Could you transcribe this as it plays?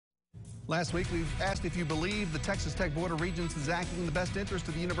Last week, we've asked if you believe the Texas Tech Board of Regents is acting in the best interest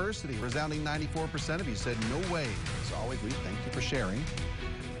of the university. A resounding 94% of you said no way. As always, we thank you for sharing.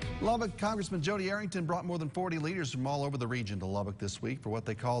 Lubbock Congressman Jody Arrington brought more than 40 leaders from all over the region to Lubbock this week for what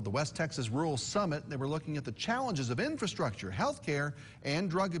they called the West Texas Rural Summit. They were looking at the challenges of infrastructure, health care, and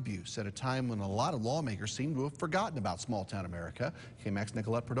drug abuse at a time when a lot of lawmakers seem to have forgotten about small-town America. KMAC's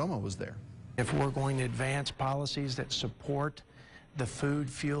Nicolette Perdomo was there. If we're going to advance policies that support the food,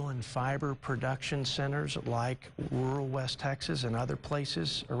 fuel, and fiber production centers like rural West Texas and other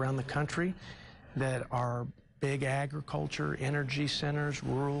places around the country that are big agriculture, energy centers,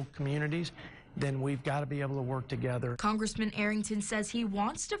 rural communities, then we've got to be able to work together. Congressman Arrington says he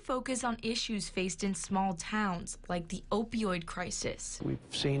wants to focus on issues faced in small towns like the opioid crisis. We've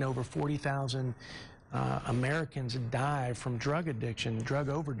seen over 40,000 Americans die from drug addiction, drug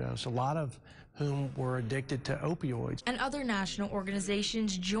overdose, a lot of whom were addicted to opioids. And other national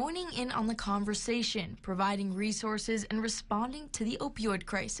organizations joining in on the conversation, providing resources and responding to the opioid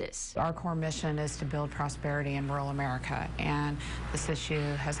crisis. Our core mission is to build prosperity in rural America, and this issue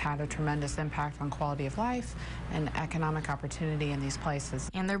has had a tremendous impact on quality of life and economic opportunity in these places.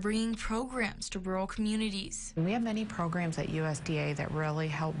 And they're bringing programs to rural communities. We have many programs at USDA that really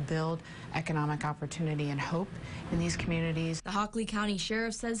help build economic opportunity and hope in these communities. The Hockley County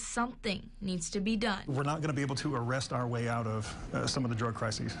Sheriff says something needs to be done. We're not going to be able to arrest our way out of some of the drug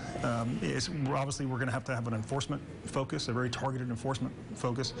crises. Obviously, we're going to have an enforcement focus, a very targeted enforcement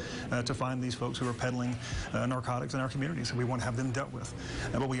focus to find these folks who are peddling narcotics in our communities. We want to have them dealt with.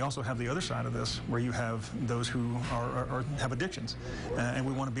 But we also have the other side of this, where you have those who have addictions, and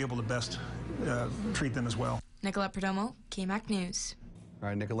we want to be able to best treat them as well. Nicolette Perdomo, KMAC News. All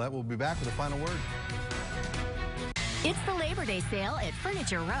right, Nicolette, we'll be back with a final word. It's the Labor Day sale at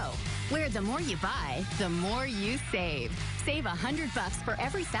Furniture Row, where the more you buy, the more you save. Save $100 for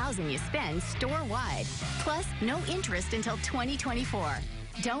every $1,000 you spend store-wide. Plus, no interest until 2024.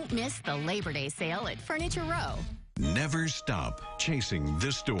 Don't miss the Labor Day sale at Furniture Row. Never stop chasing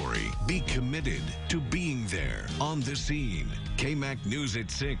the story. Be committed to being there on the scene. KMAC News at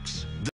 6.